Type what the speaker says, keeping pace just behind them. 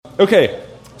Okay,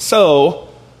 so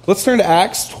let's turn to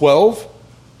Acts 12.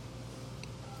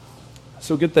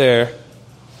 So get there.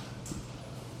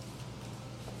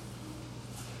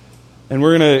 And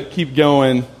we're going to keep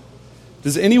going.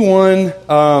 Does anyone,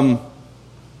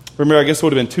 remember, I guess it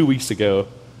would have been 2 weeks ago.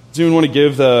 Does anyone want to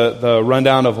give the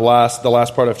rundown of the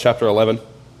last part of chapter 11?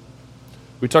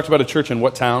 We talked about a church in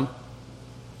what town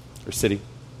or city?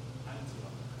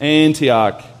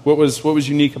 Antioch. What was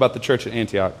unique about the church at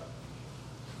Antioch?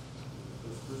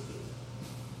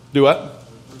 Do what?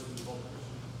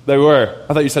 They were.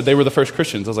 I thought you said they were the first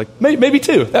Christians. I was like, maybe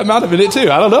two. That might have been it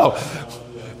too. I don't know.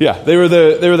 Yeah, they were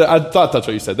the. I thought that's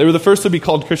what you said. They were the first to be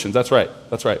called Christians. That's right.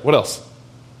 What else?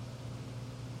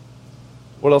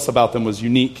 What else about them was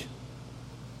unique?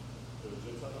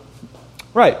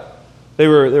 Right. They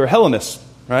were Hellenists,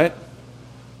 right?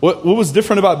 What was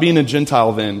different about being a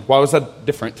Gentile then? Why was that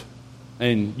different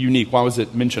and unique? Why was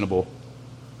it mentionable?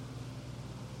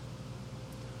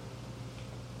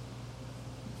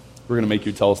 We're going to make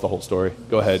you tell us the whole story.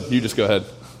 Go ahead. You just go ahead.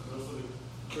 Most of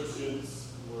the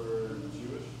Christians were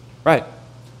Jewish. Right.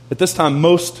 At this time,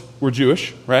 most were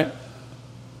Jewish, right?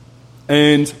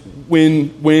 And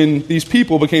when these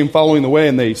people became following the way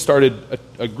and they started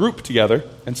a group together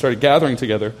and started gathering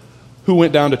together, who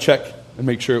went down to check and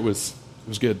make sure it was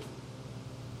good? Do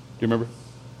you remember?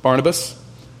 Barnabas.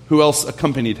 Who else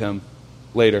accompanied him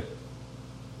later?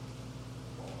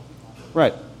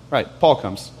 Right. Paul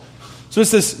comes. So it's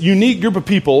this unique group of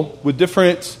people with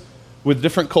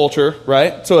different culture,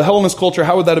 right? So a Hellenist culture,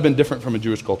 how would that have been different from a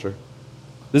Jewish culture?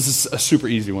 This is a super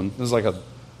easy one. This is like a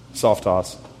soft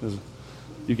toss.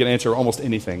 You can answer almost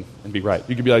anything and be right.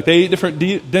 You could be like, they ate different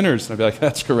dinners. And I'd be like,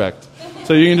 that's correct.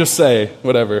 So you can just say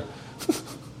whatever.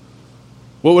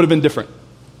 What would have been different?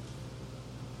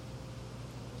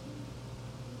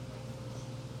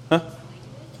 Huh?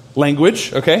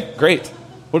 Language. Okay, great.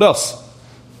 What else?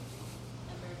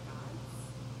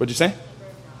 What'd you say?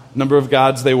 Number of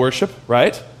gods they worship,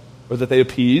 right? Or that they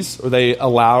appease, or they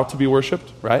allow to be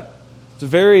worshipped, right?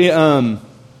 It's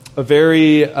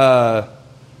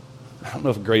I don't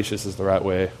know if gracious is the right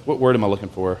way. What word am I looking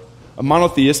for? A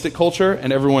monotheistic culture,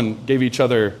 and everyone gave each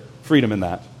other freedom in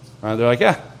that. Right? They're like,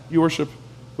 yeah, you worship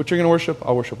what you're going to worship,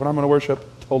 I'll worship what I'm going to worship,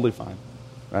 totally fine.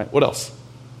 Right? What else?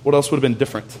 What else would have been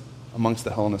different amongst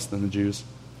the Hellenists than the Jews?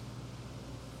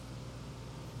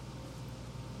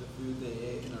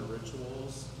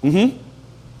 Mm-hmm.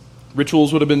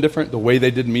 Rituals would have been different. The way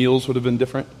they did meals would have been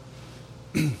different.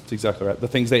 That's exactly right. The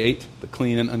things they ate, the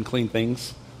clean and unclean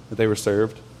things that they were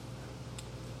served.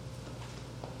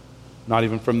 Not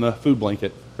even from the food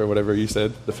blanket or whatever you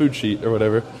said, the food sheet or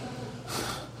whatever.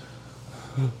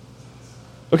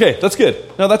 Okay, that's good.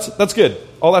 No, that's good.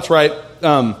 All that's right.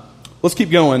 Let's keep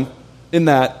going in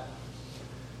that.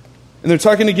 And they're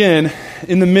talking again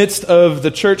in the midst of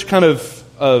the church kind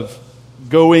of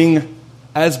going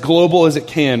as global as it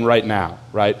can right now,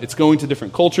 right? It's going to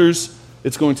different cultures.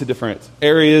 It's going to different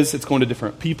areas. It's going to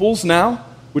different peoples now,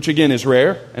 which again is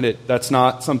rare, and that's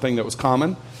not something that was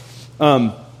common.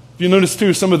 If you notice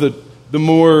too, some of the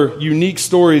more unique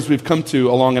stories we've come to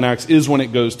along in Acts is when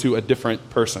it goes to a different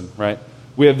person, right?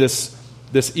 We have this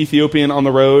Ethiopian on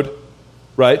the road,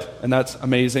 right? And that's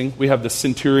amazing. We have the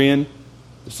centurion.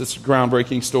 It's this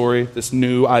groundbreaking story, this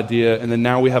new idea, and then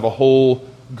now we have a whole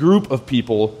group of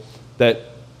people that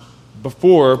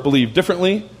before believed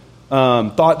differently,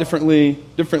 thought differently,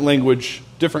 different language,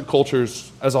 different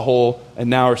cultures as a whole, and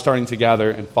now are starting to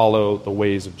gather and follow the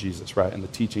ways of Jesus, right, and the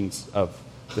teachings of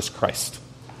this Christ.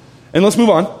 And let's move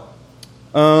on.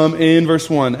 In verse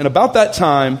 1, and about that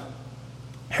time,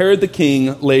 Herod the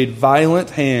king laid violent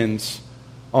hands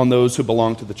on those who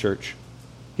belonged to the church.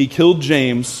 He killed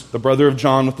James, the brother of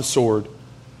John, with the sword.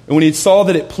 And when he saw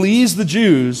that it pleased the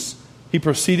Jews, he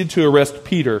proceeded to arrest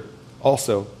Peter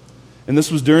also. And this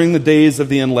was during the days of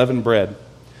the unleavened bread.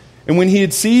 And when he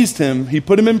had seized him, he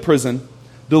put him in prison,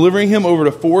 delivering him over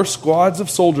to 4 squads of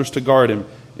soldiers to guard him,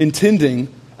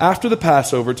 intending, after the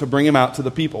Passover, to bring him out to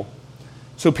the people.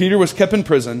 So Peter was kept in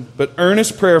prison, but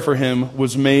earnest prayer for him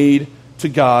was made to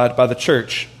God by the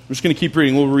church. I'm just going to keep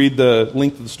reading. We'll read the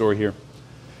length of the story here.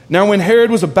 Now when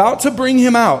Herod was about to bring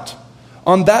him out,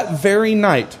 on that very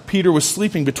night, Peter was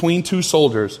sleeping between 2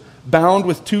 soldiers, bound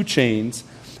with 2 chains,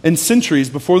 and sentries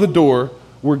before the door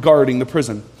were guarding the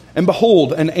prison. And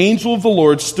behold, an angel of the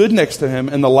Lord stood next to him,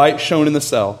 and the light shone in the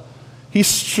cell. He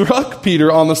struck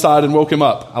Peter on the side and woke him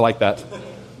up. I like that.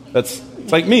 It's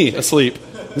like me asleep.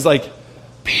 He's like,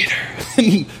 Peter.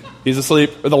 He's asleep,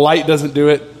 or the light doesn't do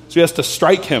it. So he has to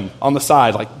strike him on the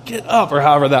side, like, get up, or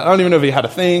however that. I don't even know if he had a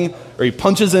thing, or he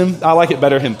punches him. I like it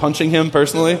better, him punching him,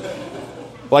 personally.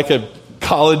 Like a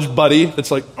college buddy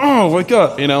that's like, no, wake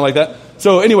up, like that.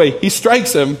 So anyway, he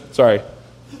strikes him. Sorry,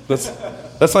 that's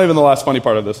not even the last funny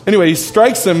part of this. Anyway, he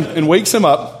strikes him and wakes him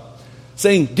up,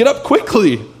 saying, get up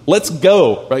quickly, let's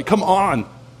go, right? Come on,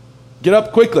 get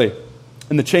up quickly.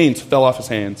 And the chains fell off his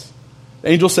hands. The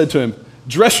angel said to him,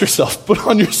 dress yourself, put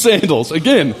on your sandals.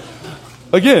 Again,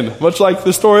 much like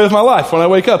the story of my life. When I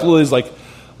wake up, Lily's like,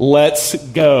 let's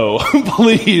go.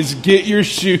 Please get your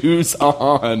shoes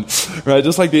on. Right?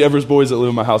 Just like the Evers boys that live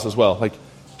in my house as well. Like,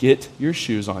 get your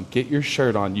shoes on. Get your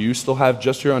shirt on. You still have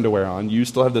just your underwear on. You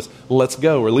still have this. Let's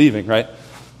go. We're leaving, right?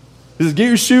 He says, get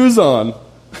your shoes on.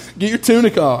 Get your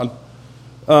tunic on.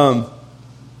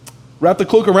 Wrap the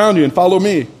cloak around you and follow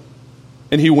me.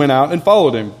 And he went out and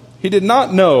followed him. He did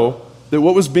not know that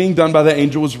what was being done by the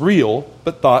angel was real,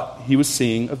 but thought he was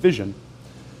seeing a vision.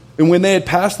 And when they had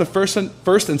passed the first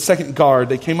and second guard,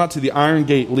 they came out to the iron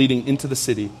gate leading into the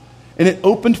city. And it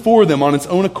opened for them on its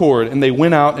own accord, and they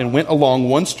went out and went along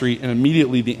one street, and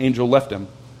immediately the angel left him.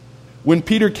 When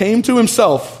Peter came to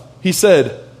himself, he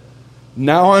said,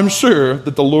 now I'm sure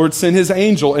that the Lord sent his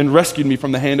angel and rescued me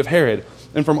from the hand of Herod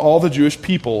and from all the Jewish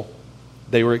people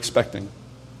they were expecting.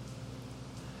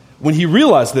 When he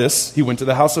realized this, he went to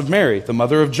the house of Mary, the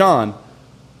mother of John,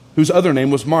 whose other name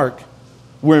was Mark,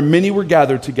 where many were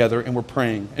gathered together and were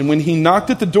praying. And when he knocked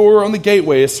at the door on the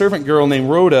gateway, a servant girl named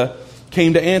Rhoda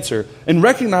came to answer. And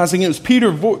recognizing it was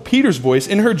Peter's voice,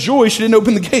 in her joy she didn't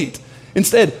open the gate.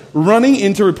 Instead, running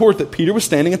in to report that Peter was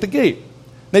standing at the gate.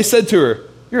 They said to her,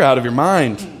 you're out of your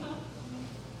mind.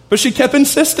 But she kept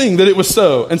insisting that it was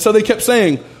so. And so they kept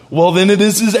saying, well, then it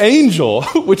is his angel,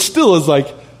 which still is like,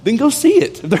 then go see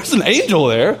it. If there's an angel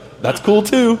there, that's cool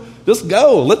too. Just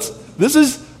go.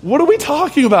 What are we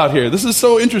talking about here? This is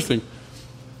so interesting.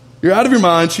 You're out of your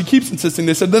mind. She keeps insisting.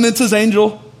 They said, then it's his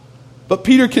angel. But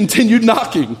Peter continued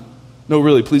knocking. No,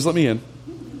 really, please let me in.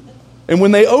 And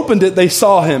when they opened it, they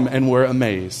saw him and were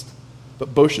amazed.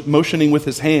 But motioning with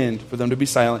his hand for them to be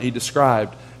silent, he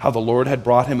described how the Lord had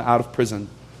brought him out of prison.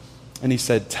 And he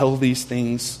said, tell these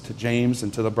things to James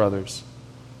and to the brothers.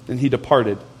 Then he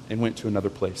departed and went to another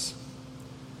place.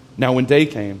 Now when day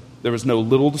came, there was no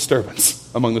little disturbance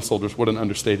among the soldiers. What an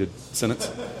understated sentence.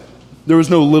 There was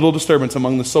no little disturbance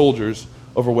among the soldiers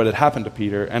over what had happened to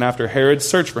Peter. And after Herod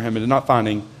searched for him and did not find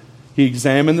him, he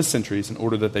examined the sentries in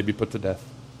order that they be put to death.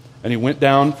 And he went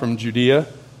down from Judea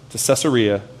to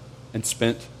Caesarea and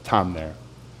spent time there.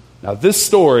 Now this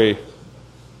story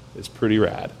is pretty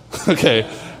rad. Okay,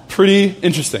 pretty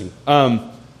interesting.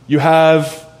 You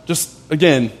have, just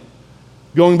again,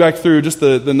 going back through just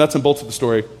the nuts and bolts of the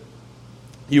story,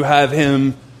 you have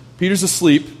him, Peter's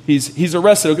asleep, he's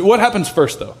arrested. Okay, what happens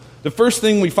first, though? The first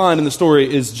thing we find in the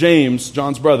story is James,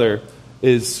 John's brother,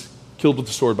 is killed with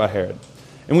the sword by Herod.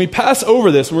 And we pass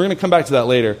over this, and we're going to come back to that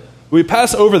later. We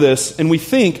pass over this, and I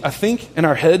think in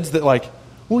our heads that like,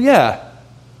 well, yeah,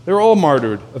 they're all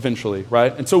martyred eventually,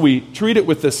 right? And so we treat it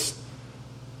with this,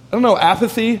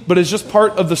 apathy, but it's just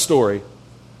part of the story.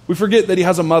 We forget that he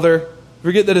has a mother. We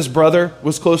forget that his brother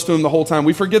was close to him the whole time.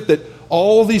 We forget that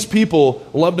all these people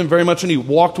loved him very much, and he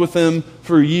walked with them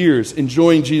for years,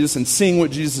 enjoying Jesus and seeing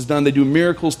what Jesus has done. They do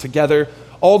miracles together.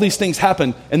 All these things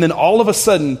happen, and then all of a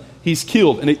sudden, he's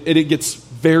killed, and it gets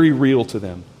very real to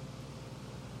them.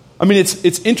 I mean,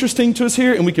 it's interesting to us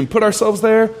here, and we can put ourselves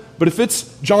there, but if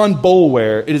it's John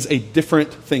Boulware, it is a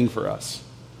different thing for us.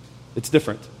 It's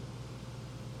different.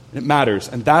 It matters,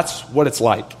 and that's what it's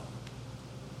like.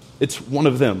 It's one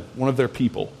of them, one of their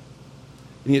people.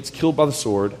 And he gets killed by the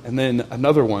sword, and then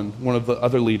another one of the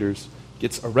other leaders,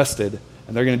 gets arrested,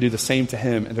 and they're going to do the same to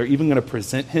him, and they're even going to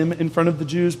present him in front of the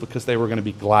Jews because they were going to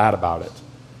be glad about it.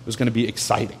 It was going to be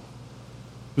exciting.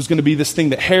 It was going to be this thing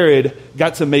that Herod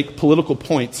got to make political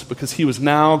points because he was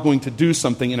now going to do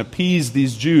something and appease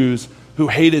these Jews who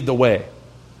hated the way.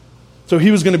 So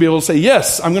he was going to be able to say,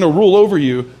 yes, I'm going to rule over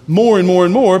you more and more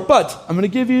and more, but I'm going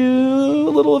to give you a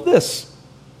little of this.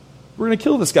 We're going to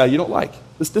kill this guy you don't like,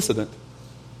 this dissident,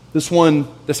 this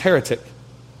heretic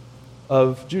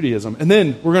of Judaism. And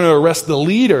then we're going to arrest the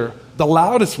leader, the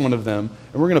loudest one of them,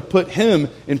 and we're going to put him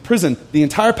in prison the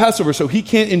entire Passover so he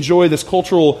can't enjoy this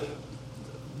cultural,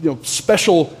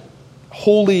 special,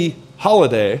 holy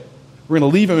holiday. We're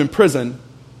going to leave him in prison,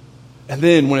 and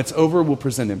then when it's over, we'll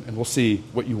present him, and we'll see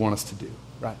what you want us to do,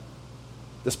 right?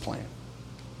 This plan.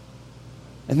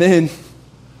 And then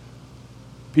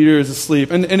Peter is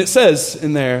asleep. And it says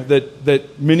in there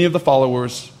that many of the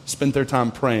followers spent their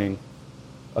time praying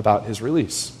about his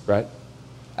release, right?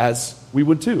 As we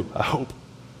would too, I hope,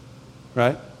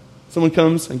 right? Someone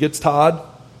comes and gets Todd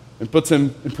and puts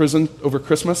him in prison over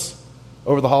Christmas,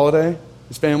 over the holiday.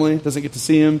 His family doesn't get to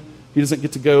see him. He doesn't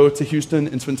get to go to Houston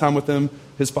and spend time with them.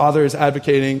 His father is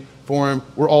advocating for him.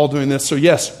 We're all doing this. So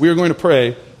yes, we are going to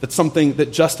pray that something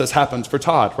that justice happens for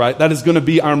Todd, right? That is going to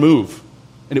be our move.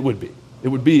 And it would be. It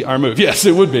would be our move. Yes,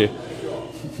 it would be.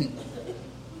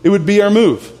 It would be our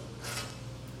move.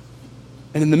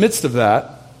 And in the midst of that,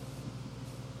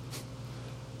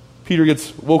 Peter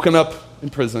gets woken up in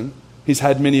prison. He's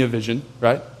had many a vision,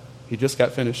 right? He just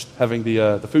got finished having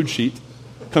the food sheet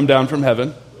come down from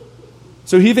heaven.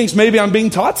 So he thinks maybe I'm being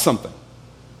taught something.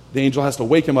 The angel has to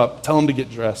wake him up, tell him to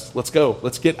get dressed. Let's go.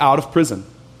 Let's get out of prison.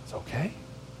 It's okay.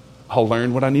 I'll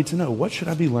learn what I need to know. What should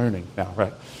I be learning now,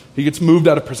 right? He gets moved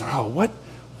out of prison. Oh,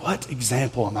 what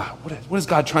example am I? What is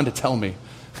God trying to tell me?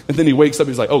 And then he wakes up,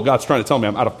 he's like, oh, God's trying to tell me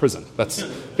I'm out of prison.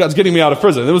 God's getting me out of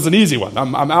prison. It was an easy one.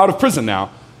 I'm out of prison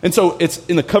now. And so it's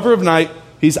in the cover of night.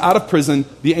 He's out of prison.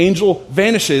 The angel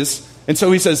vanishes. And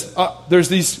so he says, there's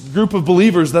these group of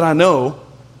believers that I know.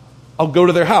 I'll go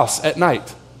to their house at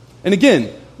night. And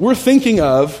again, we're thinking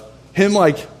of him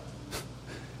like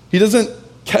he doesn't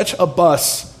catch a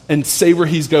bus and say where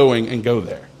he's going and go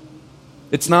there.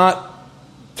 It's not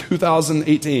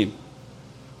 2018.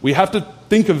 We have to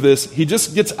think of this. He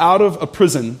just gets out of a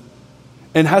prison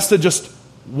and has to just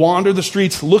wander the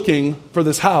streets looking for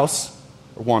this house.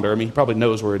 Or wander, he probably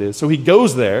knows where it is. So he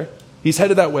goes there. He's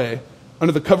headed that way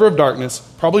under the cover of darkness,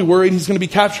 probably worried he's going to be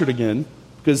captured again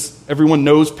because everyone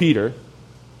knows Peter.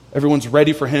 Everyone's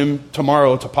ready for him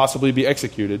tomorrow to possibly be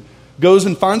executed. Goes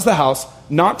and finds the house,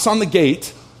 knocks on the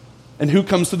gate, and who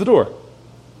comes to the door?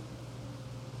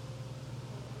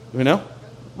 Do we know?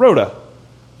 Rhoda,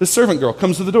 the servant girl,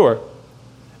 comes to the door.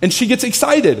 And she gets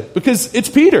excited because it's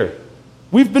Peter.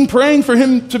 We've been praying for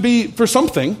him to be for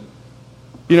something.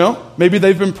 Maybe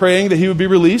they've been praying that he would be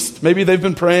released. Maybe they've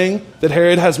been praying that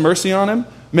Herod has mercy on him.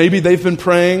 Maybe they've been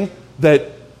praying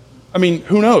that,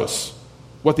 who knows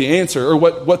what the answer or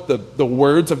what the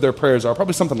words of their prayers are.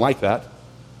 Probably something like that.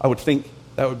 I would think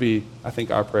that would be,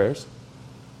 our prayers.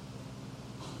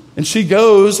 And she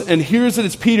goes and hears that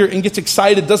it's Peter and gets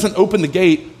excited, doesn't open the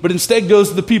gate, but instead goes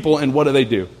to the people, and what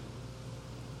do?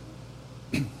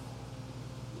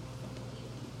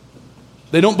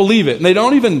 They don't believe it. And they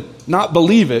don't even not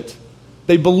believe it.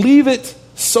 They believe it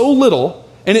so little,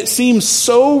 and it seems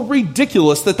so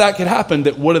ridiculous that could happen,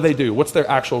 that what do? What's their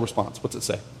actual response? What's it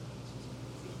say?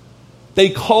 They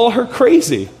call her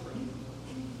crazy.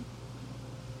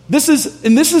 This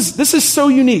is so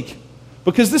unique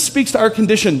because this speaks to our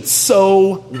condition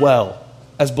so well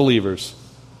as believers.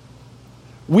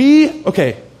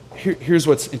 Here's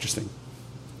what's interesting.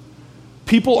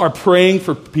 People are praying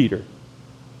for Peter,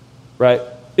 right?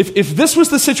 If this was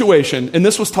the situation and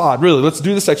this was Todd, really, let's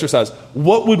do this exercise.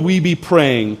 What would we be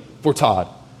praying for Todd?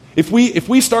 If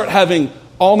we start having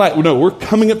all night, no, we're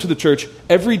coming up to the church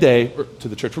every day, or to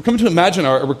the church. We're coming to Imagine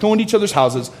Our, or we're going to each other's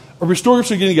houses, or restore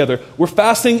groups are getting together. We're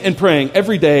fasting and praying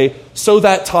every day so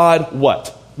that Todd, what?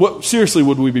 What seriously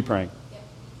would we be praying?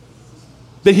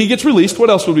 That he gets released.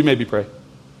 What else would we maybe pray?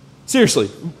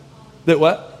 Seriously. That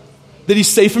what? That he's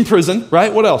safe in prison,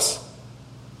 right? What else?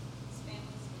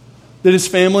 That his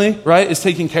family, right, is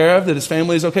taken care of. That his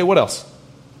family is okay. What else?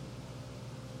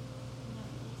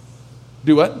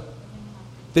 Do what?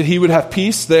 That he would have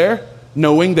peace there,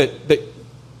 knowing that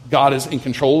God is in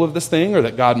control of this thing, or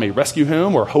that God may rescue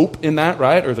him, or hope in that,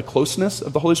 right? Or the closeness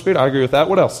of the Holy Spirit. I agree with that.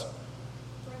 What else?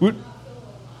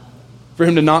 For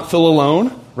him to not feel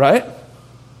alone, right?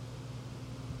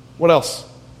 What else?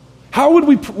 How would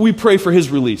we pray for his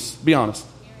release? Be honest.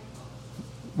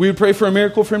 We would pray for a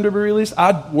miracle for him to be released?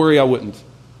 I'd worry I wouldn't.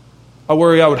 I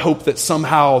worry I would hope that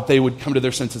somehow they would come to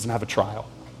their senses and have a trial.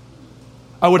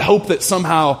 I would hope that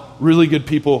somehow really good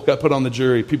people got put on the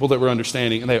jury, people that were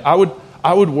understanding. And I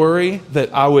would worry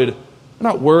that I would,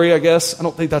 not worry, I guess. I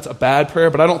don't think that's a bad prayer,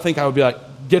 but I don't think I would be like,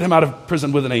 get him out of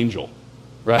prison with an angel,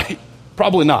 right?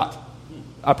 Probably not.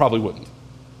 I probably wouldn't,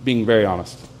 being very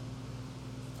honest.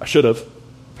 I should have.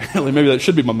 Apparently, maybe that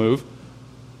should be my move,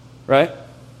 right?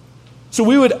 So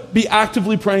we would be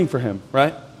actively praying for him,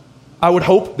 right? I would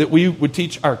hope that we would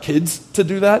teach our kids to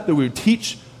do that we would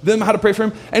teach them how to pray for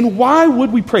him. And why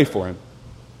would we pray for him?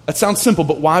 That sounds simple,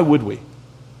 but why would we?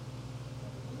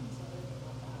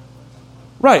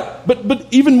 Right, but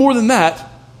even more than that,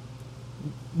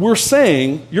 we're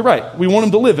saying, you're right, we want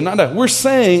him to live and not die. We're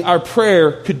saying our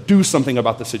prayer could do something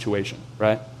about the situation,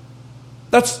 right?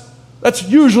 That's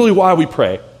usually why we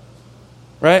pray,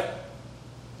 right?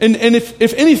 And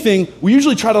if anything, we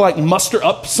usually try to muster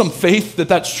up some faith that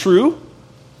that's true.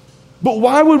 But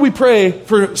why would we pray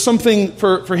for something,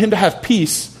 for him to have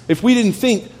peace, if we didn't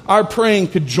think our praying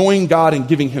could join God in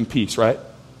giving him peace, right?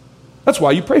 That's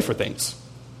why you pray for things,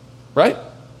 right?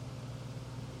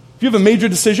 If you have a major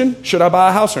decision, should I buy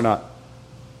a house or not?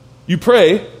 You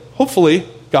pray, hopefully,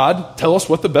 God, tell us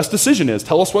what the best decision is.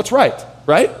 Tell us what's right?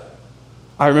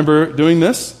 I remember doing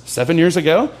this 7 years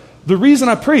ago. The reason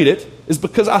I prayed it is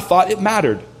because I thought it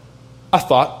mattered. I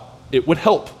thought it would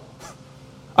help.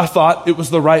 I thought it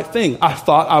was the right thing. I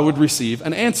thought I would receive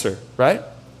an answer, right?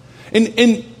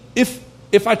 And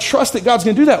if I trust that God's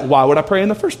going to do that, why would I pray in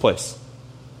the first place?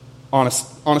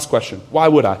 Honest question. Why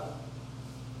would I?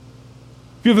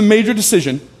 If you have a major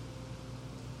decision,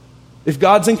 if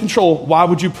God's in control, why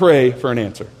would you pray for an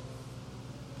answer?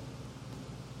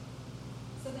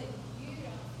 So that you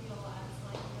don't feel as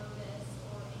nervous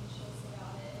or anxious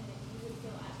about it, and that you would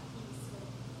feel at peace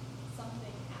with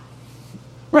something happening.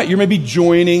 Right, you're maybe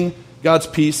joining God's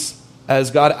peace as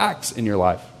God acts in your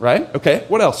life, right? Okay,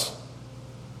 what else?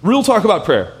 Real talk about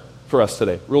prayer for us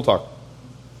today. Real talk.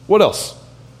 What else?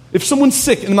 If someone's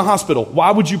sick in the hospital,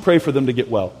 why would you pray for them to get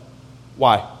well?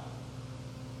 Why?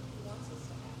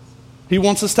 He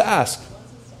wants us to ask. He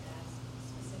wants us to ask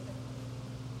specifically.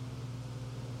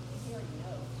 He already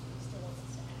knows. He still wants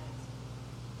us to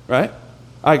ask. Right?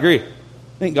 I agree.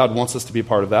 I think God wants us to be a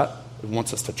part of that. He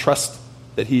wants us to trust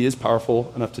that He is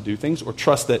powerful enough to do things, or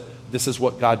trust that this is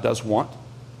what God does want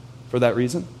for that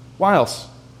reason. Why else?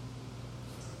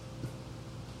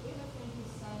 We have a friend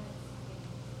whose son is having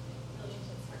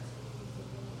relationship starts with who's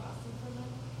really Boston for them.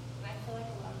 And I feel like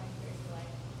a lot of my prayers are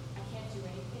like, I can't do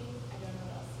anything. I don't know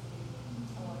what else to do.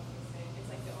 I want to fix it.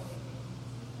 It's like the only thing.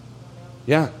 I don't know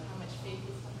Yeah. how much faith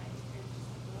is behind it. It's just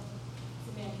like, well, it's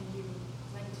a man can do.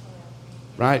 I can tell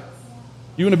everything. Right.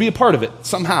 You want to be a part of it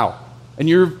somehow. And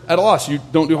you're at a loss. You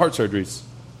don't do heart surgeries.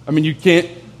 I mean, you can't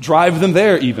drive them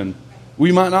there even.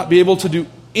 We might not be able to do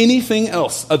anything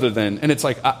else other than, and it's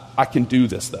like, I can do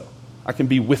this though. I can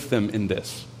be with them in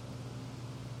this.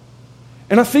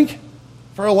 And I think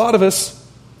for a lot of us,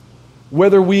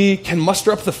 whether we can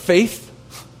muster up the faith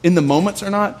in the moments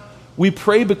or not, we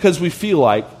pray because we feel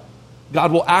like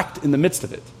God will act in the midst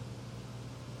of it.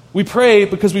 We pray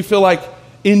because we feel like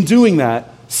in doing that,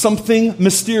 something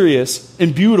mysterious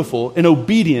and beautiful and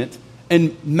obedient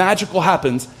and magical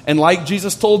happens. And like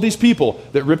Jesus told these people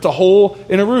that ripped a hole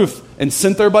in a roof and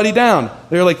sent their buddy down,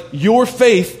 they're like, your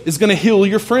faith is going to heal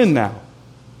your friend now.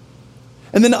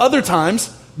 And then other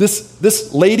times,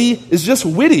 this lady is just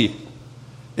witty.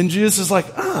 And Jesus is like,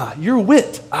 your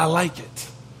wit, I like it.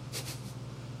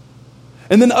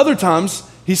 And then other times,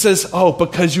 He says,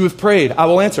 because you have prayed, I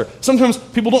will answer. Sometimes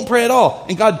people don't pray at all,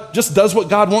 and God just does what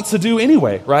God wants to do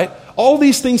anyway, right? All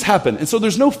these things happen, and so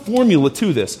there's no formula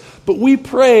to this. But we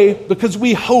pray because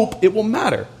we hope it will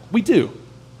matter. We do,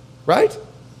 right?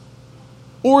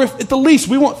 Or if at the least,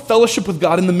 we want fellowship with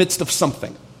God in the midst of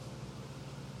something.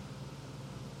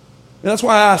 And that's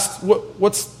why I asked,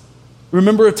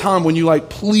 remember a time when you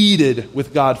pleaded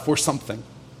with God for something?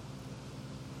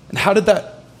 And how did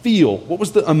that feel? What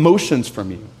was the emotions from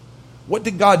you? What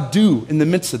did God do in the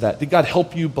midst of that? Did God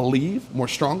help you believe more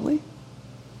strongly?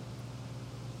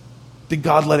 Did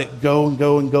God let it go and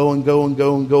go and go and go and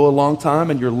go and go a long time,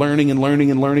 and you're learning and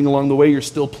learning and learning along the way? You're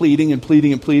still pleading and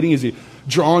pleading and pleading. Is He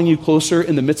drawing you closer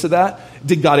in the midst of that?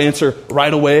 Did God answer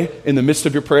right away in the midst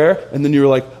of your prayer? And then you were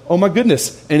like, oh my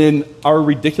goodness. And in our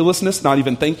ridiculousness, not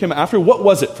even thank Him after. What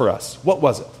was it for us? What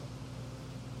was it?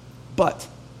 But,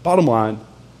 bottom line,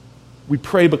 we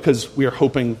pray because we are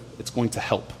hoping it's going to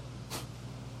help.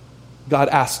 God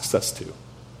asks us to.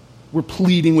 We're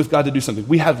pleading with God to do something.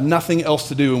 We have nothing else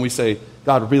to do, and we say,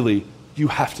 God, really, you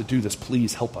have to do this.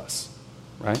 Please help us.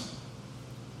 Right?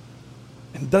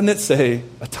 And doesn't it say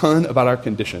a ton about our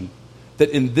condition? That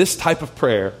in this type of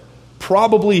prayer,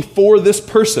 probably for this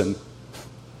person,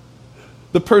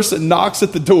 the person knocks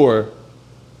at the door,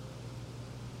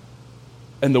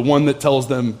 and the one that tells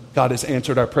them God has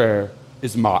answered our prayer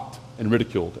is mocked and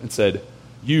ridiculed and said,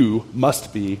 you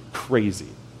must be crazy.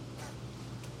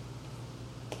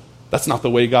 That's not the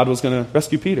way God was going to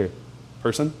rescue Peter.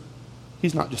 Person,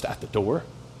 He's not just at the door.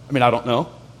 I mean, I don't know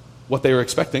what they were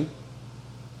expecting.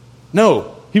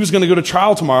 No, He was going to go to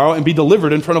trial tomorrow and be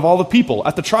delivered in front of all the people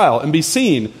at the trial and be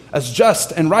seen as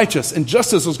just and righteous, and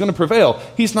justice was going to prevail.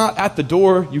 He's not at the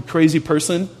door, you crazy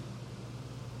person.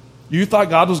 You thought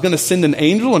God was going to send an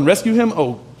angel and rescue him?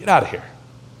 Oh, get out of here.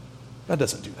 God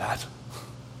doesn't do that.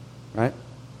 Right?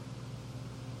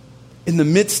 In the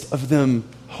midst of them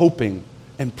hoping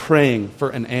and praying for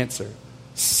an answer,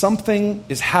 something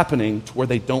is happening to where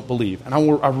they don't believe. And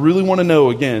I really want to know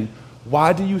again,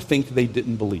 why do you think they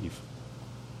didn't believe?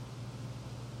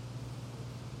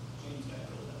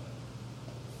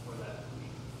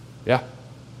 Yeah.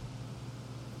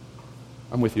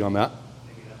 I'm with you on that.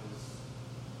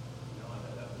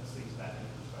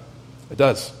 It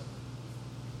does.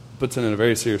 puts it in a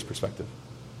very serious perspective.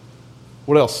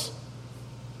 What else?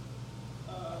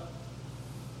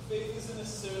 Faith isn't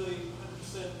necessarily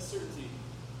 100% certainty.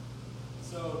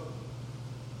 So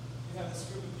you have this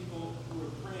group of people who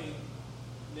are praying,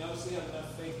 and they obviously have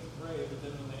enough faith to pray, but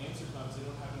then when the answer comes, they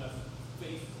don't have enough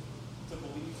faith to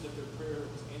believe that their prayer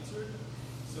was answered.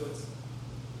 So it's,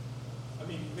 I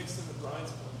mean, mixed in with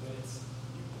Brian's point, that it's,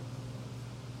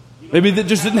 you don't Maybe they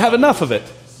just didn't have enough of it.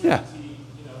 Yeah. certainty,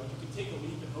 you know, you can take a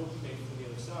leap and hope you make it to the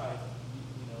other side.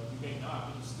 You know, you may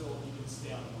not, but you can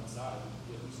stay on one side.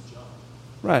 You can at least jump.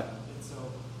 Right. And so,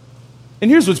 And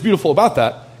here's what's beautiful about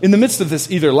that. In the midst of this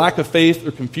either lack of faith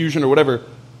or confusion or whatever,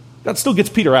 God still gets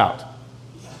Peter out.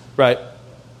 Right?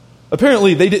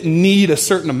 Apparently, they didn't need a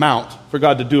certain amount for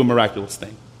God to do a miraculous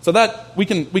thing. So that, we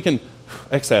can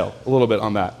exhale a little bit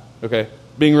on that. Okay?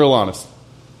 Being real honest.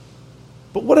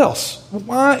 But what else?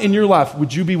 Why in your life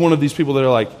would you be one of these people that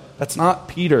are like, that's not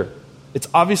Peter. It's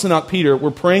obviously not Peter.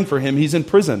 We're praying for him. He's in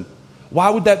prison. Why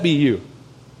would that be you?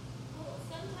 Well,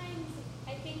 sometimes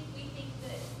I think we think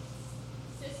that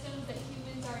systems that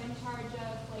humans are in charge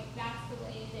of, like that's the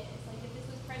way it is. Like if this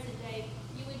was present day,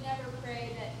 you would never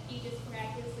pray that he just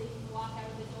miraculously can walk out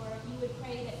of the door. You would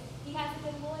pray that he has a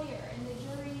good lawyer and the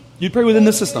jury. You'd pray within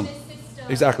the goes system. through this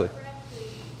system Exactly. correctly.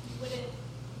 You wouldn't,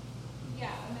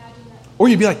 imagine that. Or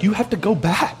you'd be like, you have to go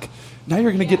back. Now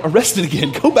you're going to get arrested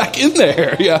again. Go back in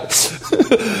there. Yeah.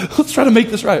 Let's try to make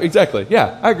this right. Exactly.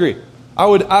 Yeah, I agree.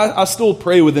 I still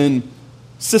pray within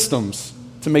systems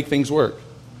to make things work.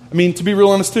 I mean, to be real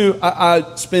honest too,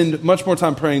 I spend much more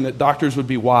time praying that doctors would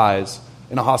be wise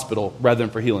in a hospital rather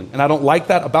than for healing. And I don't like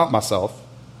that about myself.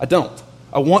 I don't.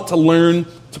 I want to learn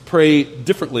to pray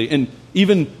differently. And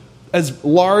even as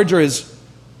large or as,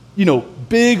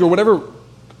 big or whatever,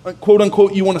 quote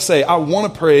unquote, you want to say, I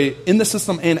want to pray in the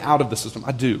system and out of the system.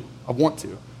 I do. I want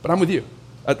to. But I'm with you.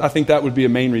 I think that would be a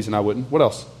main reason I wouldn't. What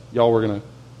else? Y'all were going to...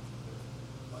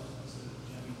 I'm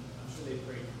sure they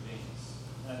prayed for James.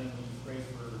 And I think when you pray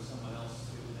for someone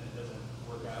else too, and it doesn't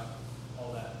work out,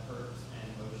 all that hurt and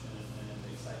emotion and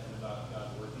the excitement about God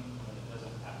working, when it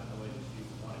doesn't happen the way that you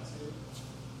want it to,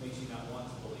 makes you not want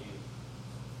to believe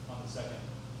on the second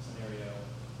scenario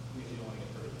because you don't want to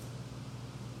get hurt.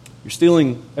 You're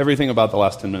stealing everything about the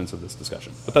last 10 minutes of this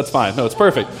discussion. But that's fine. No, it's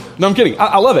perfect. No, I'm kidding.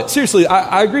 I love it. Seriously,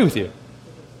 I agree with you.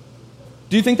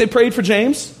 Do you think they prayed for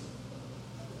James?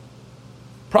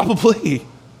 Probably.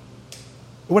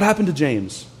 What happened to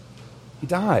James? He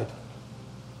died.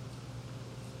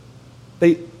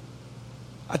 I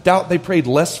doubt they prayed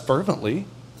less fervently.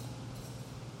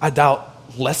 I doubt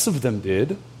less of them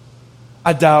did.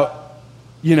 I doubt,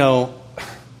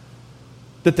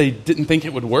 that they didn't think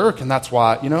it would work, and that's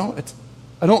why,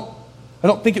 I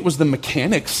don't think it was the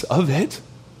mechanics of it,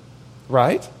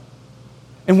 right?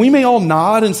 And we may all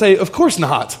nod and say, of course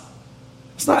not.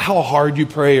 It's not how hard you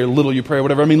pray or little you pray or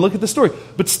whatever. I mean, look at the story.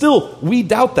 But still, we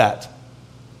doubt that.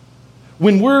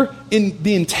 When we're in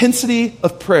the intensity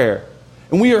of prayer,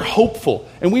 and we are hopeful,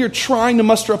 and we are trying to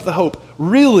muster up the hope,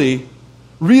 really,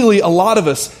 a lot of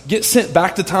us get sent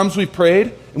back to times we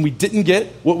prayed, and we didn't get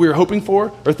what we were hoping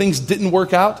for, or things didn't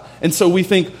work out. And so we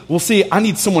think, well, see, I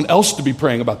need someone else to be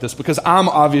praying about this because I'm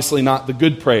obviously not the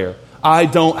good prayer. I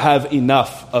don't have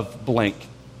enough of blank.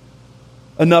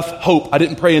 Enough hope. I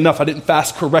didn't pray enough. I didn't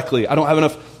fast correctly. I don't have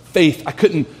enough faith. I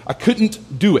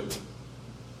couldn't do it.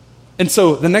 And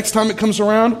so the next time it comes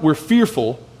around, we're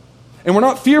fearful. And we're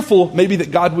not fearful maybe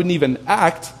that God wouldn't even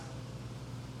act.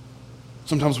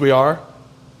 Sometimes we are.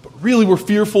 Really, we're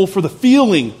fearful for the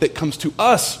feeling that comes to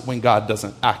us when God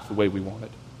doesn't act the way we want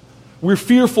it. We're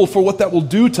fearful for what that will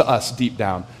do to us deep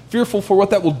down. Fearful for what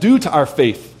that will do to our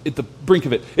faith at the brink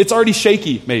of it. It's already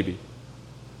shaky, maybe.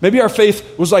 Maybe our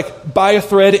faith was like by a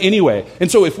thread anyway.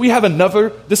 And so if we have another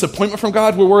disappointment from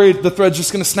God, we're worried the thread's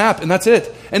just going to snap, and that's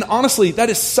it. And honestly, that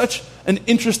is such an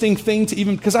interesting thing to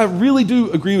even, because I really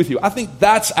do agree with you. I think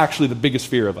that's actually the biggest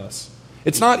fear of us.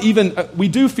 It's not even, we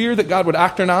do fear that God would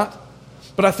act or not,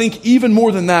 but I think even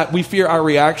more than that, we fear our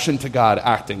reaction to God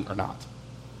acting or not.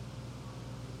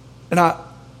 And I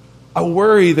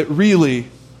worry that really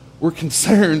we're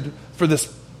concerned for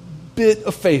this bit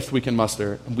of faith we can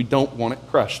muster, and we don't want it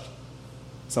crushed,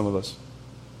 some of us.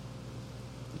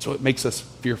 And so it makes us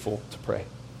fearful to pray.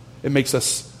 It makes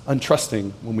us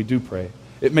untrusting when we do pray.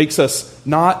 It makes us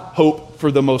not hope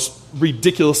for the most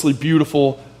ridiculously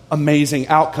beautiful, amazing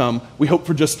outcome. We hope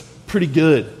for just pretty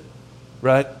good,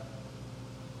 right?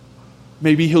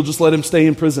 Maybe he'll just let him stay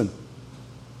in prison,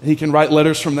 and he can write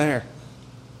letters from there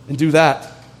and do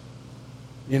that.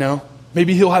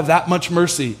 Maybe he'll have that much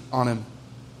mercy on him,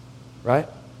 right?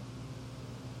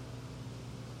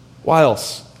 Why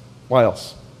else?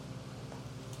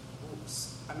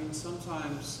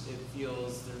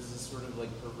 there's this sort of like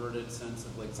perverted sense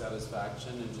of like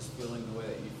satisfaction and just feeling the way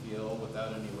that you feel without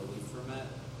any relief from it.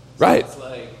 So Right. It's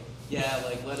like, yeah,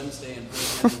 like let him stay in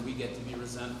prison and we get to be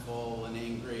resentful and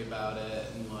angry about it,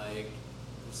 and like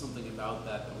there's something about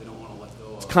that we don't want to let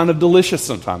go of. Kind of delicious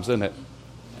sometimes, isn't it?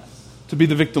 Yes. To be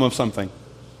the victim of something.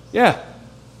 Yeah.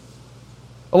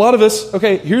 A lot of us,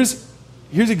 okay, here's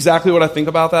exactly what I think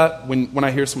about that when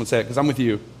I hear someone say it, because I'm with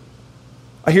you.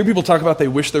 I hear people talk about they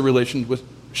wish their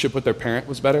relationship with their parent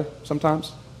was better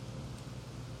sometimes.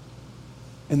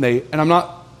 And I'm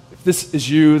not, if this is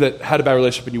you that had a bad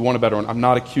relationship and you want a better one, I'm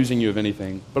not accusing you of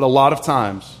anything. But a lot of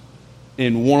times,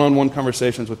 in one-on-one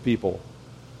conversations with people,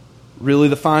 really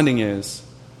the finding is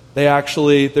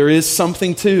there is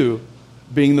something to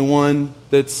being the one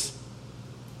that's,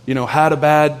 had a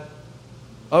bad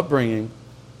upbringing.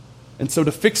 And so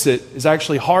to fix it is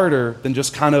actually harder than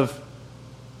just kind of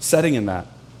setting in that.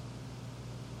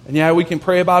 And yeah, we can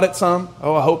pray about it some.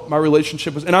 Oh, I hope my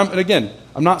relationship was... And again,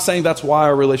 I'm not saying that's why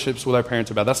our relationships with our parents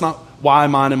are bad. That's not why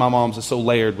mine and my mom's is so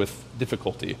layered with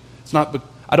difficulty. It's not...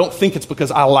 I don't think it's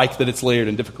because I like that it's layered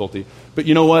in difficulty. But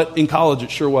you know what? In college, it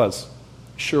sure was.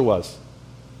 It sure was.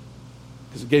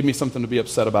 Because it gave me something to be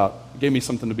upset about. It gave me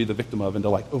something to be the victim of and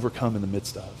to overcome in the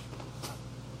midst of.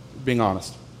 Being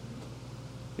honest.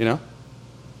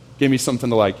 Gave me something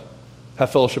to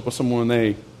have fellowship with someone when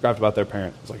they grabbed about their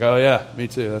parent. It's like, oh yeah, me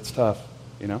too, that's tough,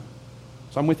 So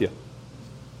I'm with you.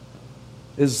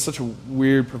 There's such a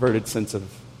weird, perverted sense of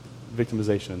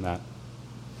victimization in that.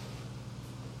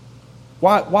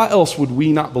 Why else would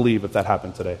we not believe if that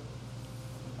happened today?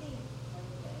 I think one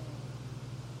thing,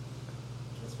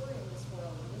 because we're in this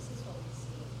world and this is what we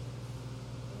see.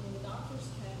 When the doctors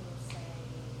come and say,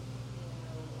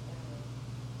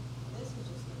 this was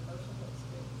just a personal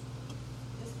experience.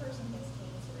 This person has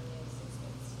cancer and they have 6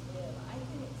 months to live. I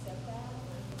can accept that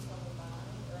and I can tell them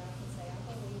bye, or I can say I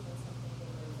believe in something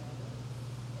bigger and better.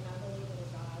 And I believe in a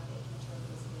God that can turn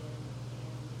this in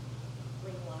and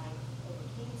bring life over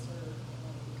cancer and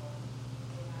let it be gone.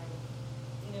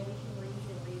 And we can read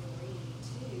and read and read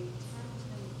too. Time and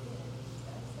time again, he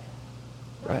does that.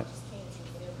 Not Right. just cancer,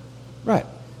 but everything. Right.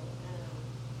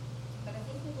 But I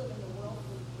think we live in the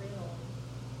worldly realm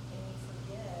and we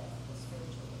forget the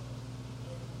spiritual realm.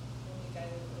 And when we go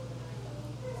overnight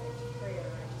to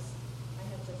prayer, I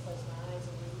have to close my eyes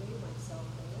and remove myself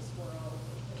from this world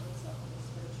and put myself in the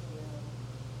spiritual realm.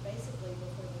 Basically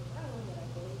before the throne that I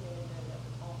believe in and know that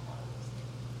all power is in.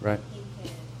 Right. He can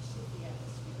shift the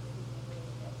atmosphere. He can bring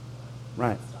death to life.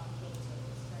 Right. He can stop cancer in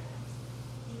its tracks.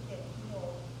 He can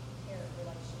heal parent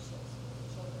relationships with the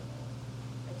children.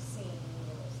 I've seen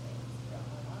many of those things throughout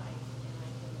my life, and I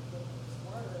can look at his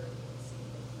word and see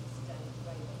that he's done it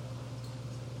way more than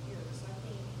I've years. So I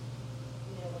think,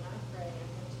 when I pray, I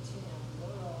have to tune out the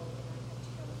world and I have to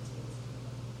go into his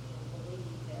kingdom and believe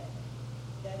that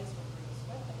that is my greatest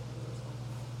weapon and it's my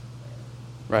prayer.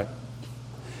 Right.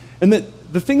 And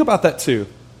the thing about that too,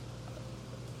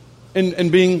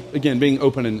 and being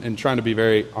open and trying to be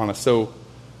very honest. So,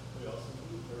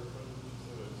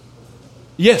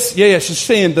 yes, she's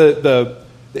saying the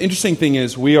interesting thing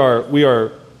is we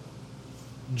are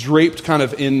draped kind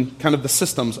of in kind of the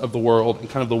systems of the world and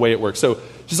kind of the way it works. So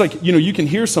just you can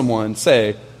hear someone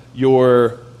say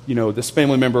this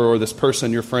family member or this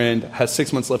person, your friend, has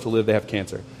 6 months left to live, they have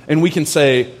cancer. And we can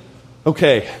say,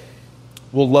 okay,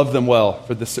 we'll love them well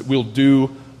for this. We'll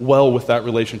do well with that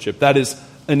relationship. That is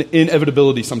an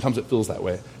inevitability. Sometimes it feels that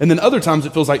way. And then other times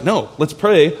it feels like, no, let's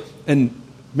pray and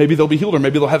maybe they'll be healed or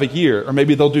maybe they'll have a year or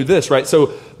maybe they'll do this, right?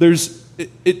 So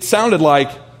it sounded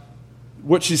like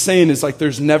what she's saying is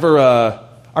there's never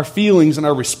our feelings and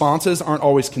our responses aren't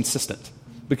always consistent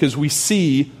because we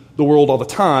see the world all the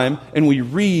time and we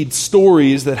read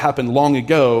stories that happened long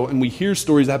ago and we hear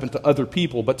stories that happened to other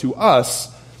people, but to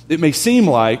us, it may seem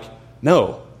like,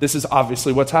 no, this is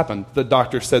obviously what's happened. The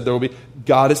doctor said there will be.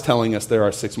 God is telling us there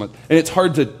are 6 months. And it's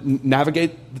hard to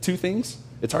navigate the two things.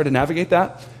 It's hard to navigate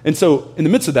that. And so in the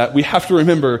midst of that, we have to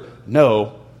remember,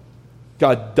 no,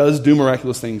 God does do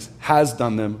miraculous things, has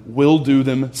done them, will do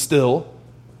them still.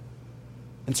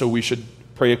 And so we should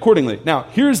pray accordingly. Now,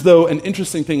 here's, though, an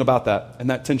interesting thing about that and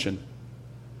that tension.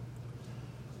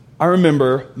 I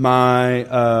remember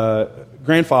my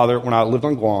grandfather, when I lived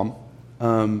on Guam,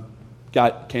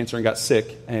 got cancer and got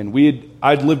sick, and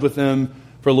I'd lived with him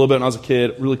for a little bit when I was a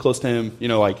kid, really close to him,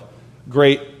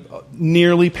 great,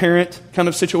 nearly parent kind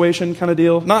of situation kind of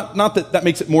deal. Not that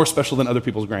makes it more special than other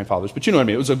people's grandfathers, but you know what I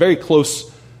mean. It was a very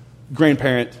close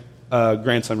grandparent,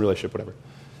 grandson relationship, whatever.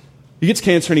 He gets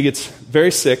cancer and he gets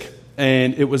very sick,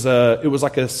 and it was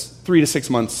like a 3 to 6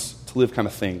 months to live kind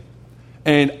of thing.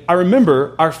 And I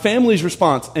remember our family's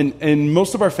response, and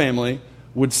most of our family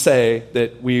would say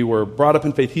that we were brought up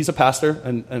in faith. He's a pastor,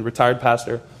 and retired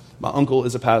pastor. My uncle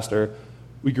is a pastor.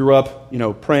 We grew up,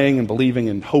 praying and believing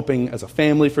and hoping as a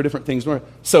family for different things.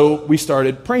 So we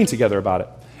started praying together about it.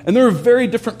 And there were very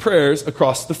different prayers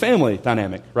across the family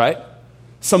dynamic, right?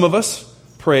 Some of us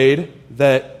prayed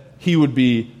that he would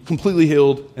be completely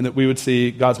healed and that we would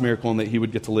see God's miracle and that he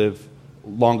would get to live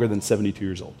longer than 72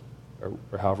 years old,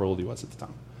 or however old he was at the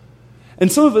time.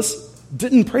 And some of us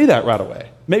didn't pray that right away.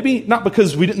 Maybe not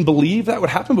because we didn't believe that would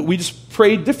happen, but we just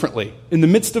prayed differently. In the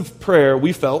midst of prayer,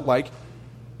 we felt like,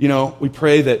 we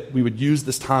pray that we would use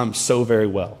this time so very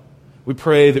well. We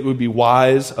pray that we would be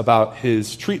wise about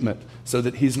his treatment so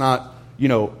that he's not,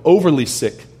 overly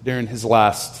sick during his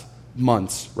last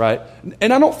months, right?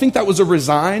 And I don't think that was a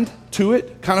resigned to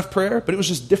it kind of prayer, but it was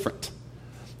just different.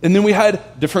 And then we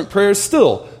had different prayers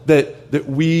still that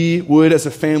we would, as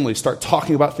a family, start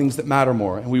talking about things that matter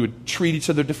more, and we would treat each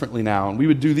other differently now, and we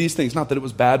would do these things, not that it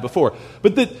was bad before,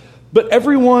 but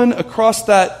everyone across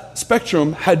that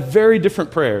spectrum had very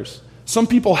different prayers. Some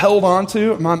people held on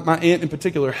to, my aunt in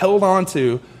particular, held on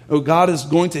to, God is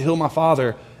going to heal my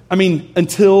father,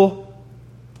 until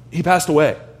he passed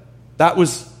away. That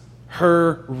was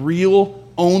her real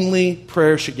only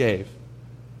prayer she gave.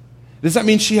 Does that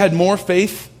mean she had more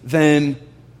faith than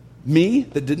me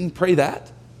that didn't pray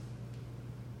that?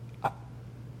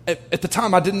 At the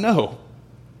time, I didn't know.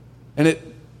 And it,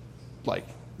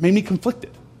 made me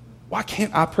conflicted. Why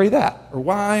can't I pray that? Or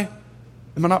why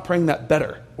am I not praying that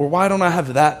better? Or why don't I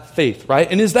have that faith, right?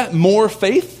 And is that more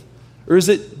faith? Or is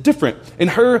it different? In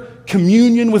her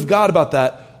communion with God about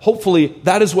that, hopefully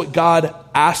that is what God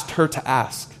asked her to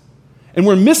ask. And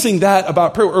we're missing that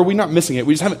about prayer, or we're not missing it,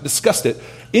 we just haven't discussed it.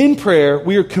 In prayer,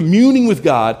 we are communing with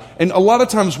God, and a lot of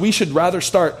times we should rather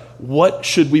start, what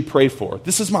should we pray for?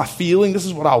 This is my feeling, this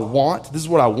is what I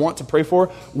want to pray for.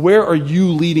 Where are you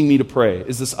leading me to pray?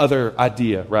 Is this other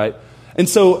idea, right? And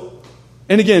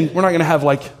again, we're not going to have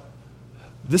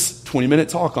this 20-minute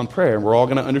talk on prayer, and we're all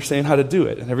going to understand how to do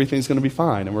it, and everything's going to be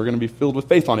fine, and we're going to be filled with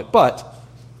faith on it. But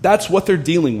that's what they're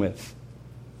dealing with.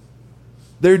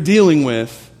 They're dealing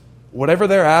with whatever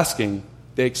they're asking,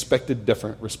 they expected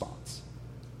different response.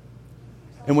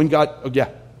 And when God, Well, I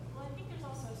think there's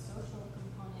also a social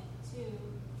component too.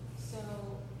 So,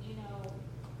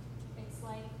 it's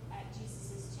like at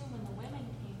Jesus' tomb when the women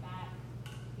came back,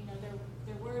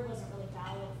 their word wasn't really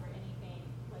valid for anything.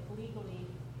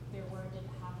 Legally, their word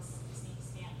didn't have the same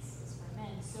stance as for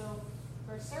men. So,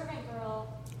 for a servant girl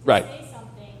to Right. say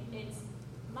something, it's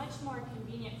much more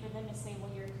convenient for them to say, well,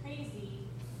 you're crazy,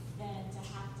 than to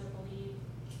have to believe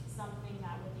something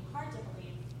that would be hard to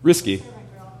believe. Risky.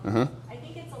 Servant girl. Uh-huh. I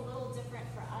think it's a little different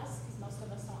for us because most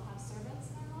of us don't have servants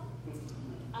in our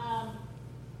home.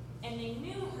 And they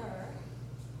knew her,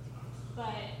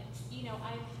 but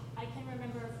I can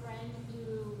remember a friend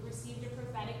who received a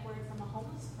prophetic word from a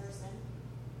homeless person,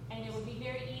 and it would be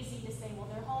very easy to say, well,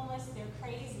 they're homeless, they're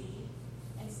crazy,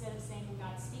 instead of saying, well,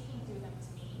 God's speaking through them to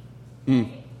me.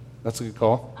 Right? That's a good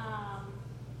call.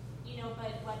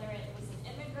 But whether it was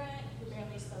an immigrant who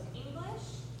barely spoke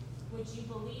English, would you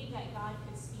believe that God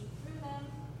could speak through them,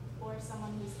 or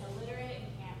someone who's illiterate and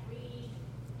can't read?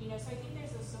 So I think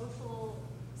there's a social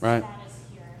Right. status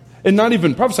here. And not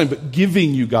even prophesying, but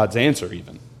giving you God's answer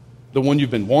even. The one you've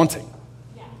been wanting.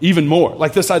 Yeah. Even more.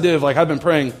 This idea of I've been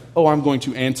praying, I'm going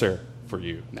to answer for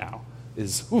you now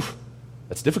is,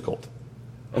 that's difficult.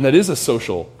 And that is a tough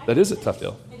deal. The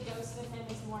ghost with him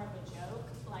is more of a joke.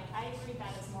 I read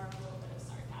that as more of a little bit of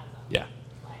sarcasm. Yeah.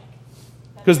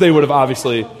 Because they would have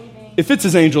obviously, believing. if it's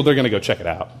his angel, they're going to go check it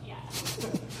out. Yeah.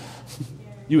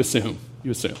 You assume,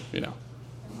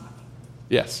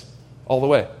 Yes, all the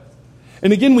way.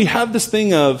 And again, we have this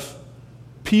thing of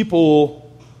people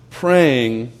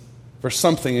praying for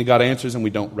something and God answers and we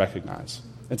don't recognize.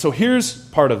 And so here's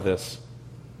part of this.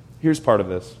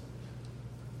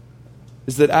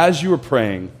 Is that as you are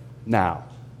praying now,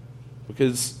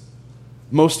 because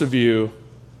most of you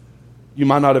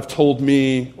might not have told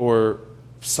me or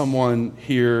someone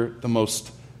here the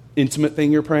most intimate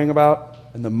thing you're praying about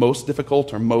and the most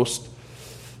difficult or most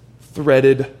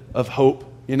threaded of hope,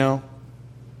 You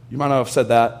might not have said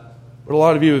that, but a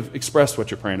lot of you have expressed what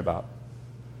you're praying about.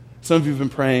 Some of you have been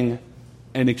praying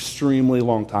an extremely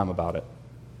long time about it.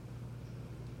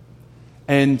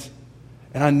 And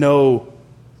I know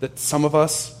that some of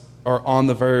us are on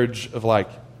the verge of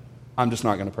I'm just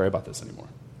not going to pray about this anymore.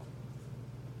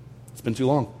 It's been too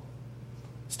long.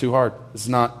 It's too hard. This is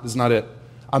not it.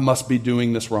 I must be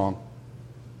doing this wrong.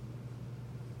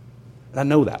 And I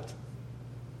know that.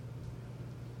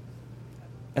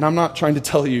 And I'm not trying to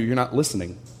tell you you're not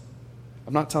listening.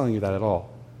 I'm not telling you that at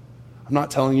all. I'm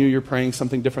not telling you you're praying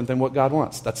something different than what God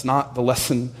wants. That's not the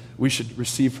lesson we should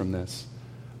receive from this.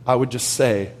 I would just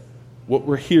say what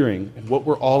we're hearing and what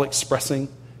we're all expressing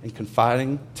and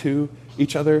confiding to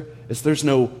each other is there's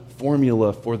no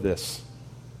formula for this.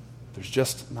 There's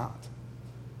just not.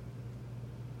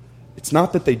 It's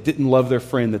not that they didn't love their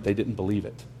friend that they didn't believe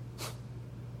it.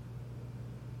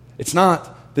 It's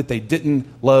not that they didn't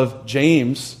love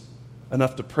James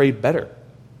enough to pray better.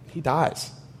 He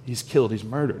dies. He's killed. He's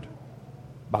murdered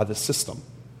by the system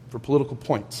for political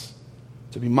points,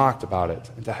 to be mocked about it,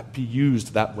 and to be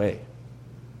used that way.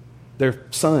 Their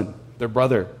son, their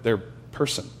brother, their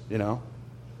person, And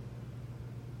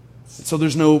so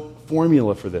there's no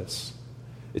formula for this.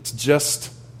 It's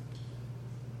just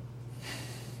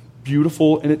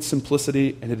beautiful in its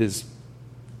simplicity, and it is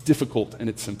difficult in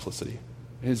its simplicity.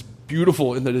 It is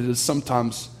beautiful in that it is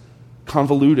sometimes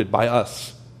convoluted by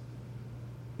us,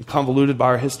 and convoluted by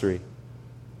our history,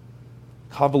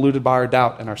 convoluted by our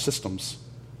doubt and our systems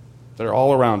that are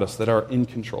all around us, that are in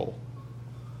control.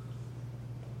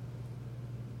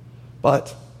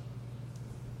 But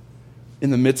in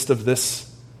the midst of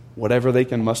this, whatever they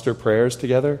can muster prayers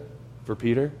together for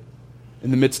Peter,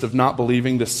 in the midst of not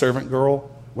believing this servant girl,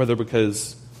 whether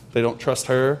because they don't trust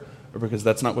her or because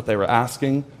that's not what they were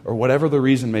asking, or whatever the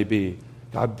reason may be,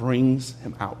 God brings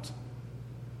him out.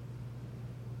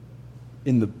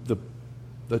 In the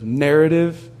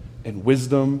narrative and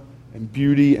wisdom and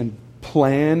beauty and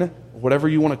plan, whatever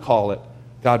you want to call it,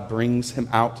 God brings him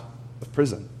out of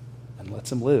prison and lets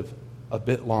him live a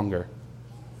bit longer.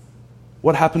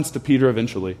 What happens to Peter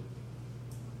eventually?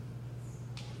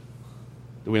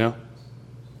 Do we know?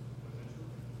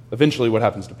 Eventually, what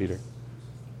happens to Peter?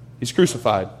 He's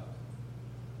crucified.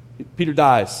 Peter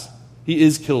dies. He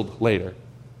is killed later.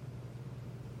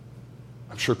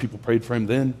 I'm sure people prayed for him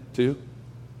then, too.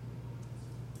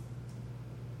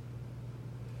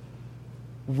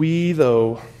 We,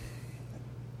 though,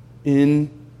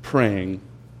 in praying,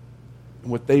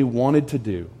 what they wanted to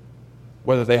do,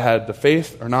 whether they had the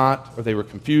faith or not, or they were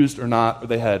confused or not, or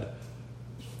they had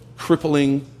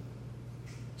crippling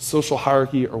social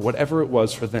hierarchy or whatever it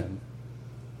was for them,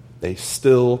 they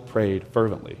still prayed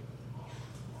fervently.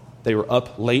 They were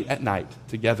up late at night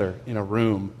together in a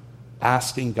room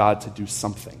asking God to do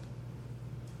something.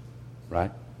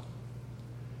 Right?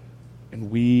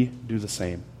 And we do the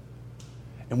same.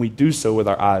 And we do so with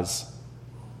our eyes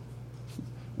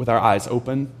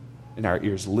open and our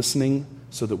ears listening,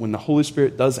 so that when the Holy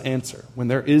Spirit does answer, when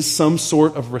there is some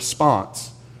sort of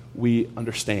response, we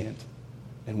understand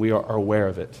and we are aware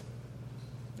of it.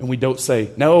 And we don't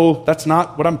say, no, that's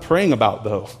not what I'm praying about,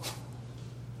 though.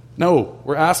 No,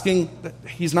 we're asking,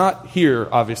 he's not here,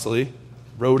 obviously.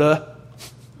 Rhoda,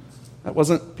 that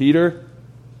wasn't Peter,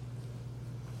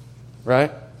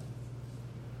 right?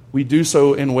 We do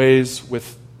so in ways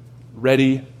with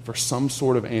ready for some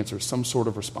sort of answer, some sort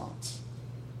of response.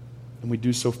 And we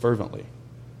do so fervently.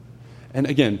 And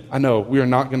again, I know we are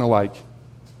not going to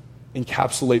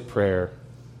encapsulate prayer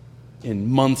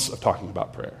in months of talking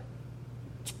about prayer,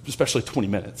 especially 20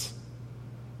 minutes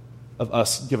of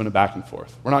us giving it back and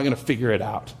forth. We're not going to figure it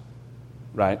out,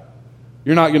 right?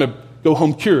 You're not going to go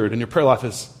home cured and your prayer life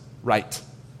is right,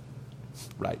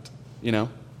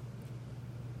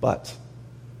 But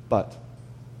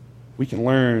we can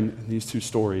learn in these two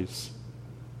stories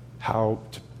how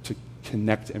to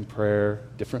connect in prayer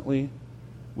differently.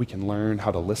 We can learn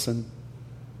how to listen.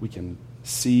 We can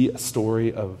see a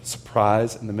story of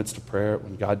surprise in the midst of prayer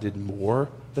when God did more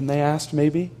than they asked,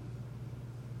 maybe.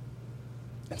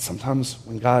 And sometimes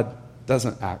when God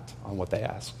doesn't act on what they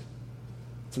ask.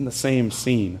 It's in the same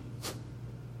scene.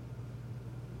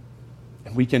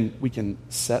 And we can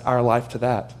set our life to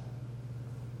that.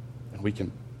 And we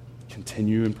can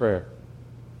continue in prayer.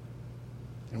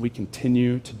 And we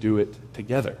continue to do it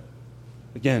together.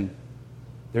 Again,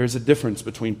 there is a difference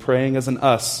between praying as an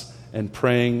us and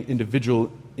praying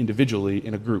individually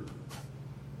in a group.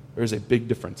 There is a big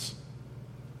difference.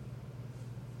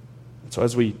 And so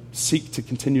as we seek to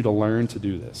continue to learn to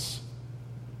do this,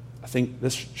 I think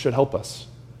this should help us.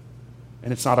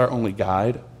 And it's not our only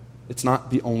guide. It's not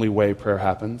the only way prayer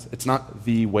happens. It's not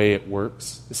the way it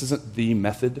works. This isn't the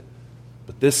method.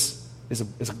 But this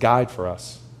is a guide for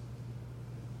us.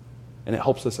 And it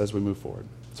helps us as we move forward.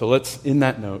 So in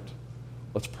that note,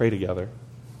 let's pray together.